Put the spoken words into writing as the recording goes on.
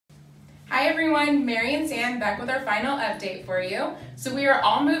Hi everyone, Mary and Sam back with our final update for you. So we are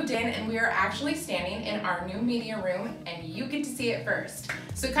all moved in and we are actually standing in our new media room and you get to see it first.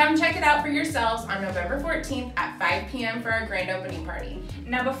 So come check it out for yourselves on November 14th at 5 p.m. for our grand opening party.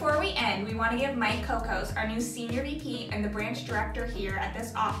 Now before we end, we want to give Mike Kokos, our new Senior VP and the branch director here at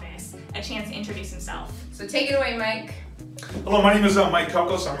this office, a chance to introduce himself. So take it away, Mike. Hello, my name is Mike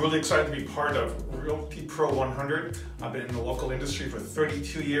Kokos. I'm really excited to be part of Realty Pro 100. I've been in the local industry for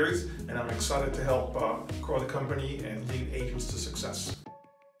 32 years and I'm excited to help grow the company and lead agents to success.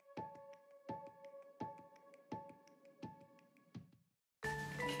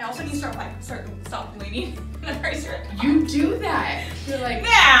 Also, you start leaning in a very certain You do that. You're like,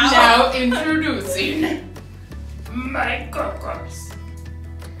 now introducing Mike Kokos.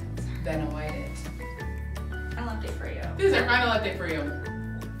 Then I'll white it. Final update for you. This is our final update for you.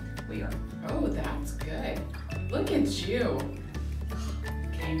 We are. Oh, that's good. Look at you.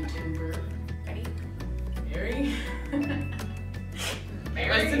 YouTuber. Ready? Mary. Mary.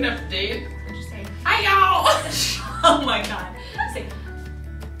 What's an update? What'd you say? Hi y'all! Oh my god. Say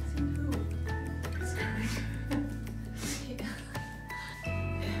who?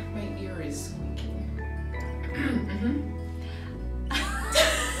 My ear is squeaking.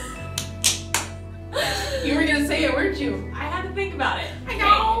 You were gonna say it, weren't you? I had to think about it. I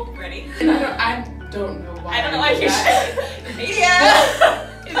know. Okay, ready? And I don't know why. I don't know why did you're that. media.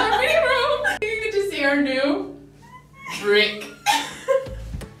 It's our meeting room. You get to see our new brick.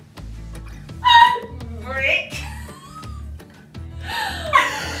 Brick.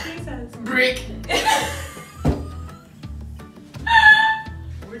 Jesus. Brick.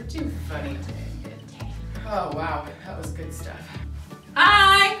 We're too funny today. Oh wow, that was good stuff.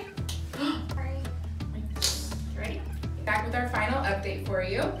 Hi! Ready? Back with our final update for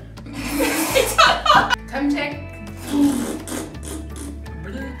you. Come check.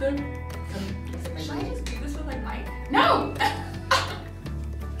 Should I just do this with like Mike? No!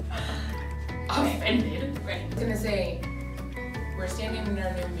 Offended. Ready? I was gonna say, we're standing in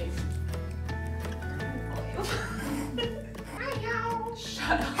our new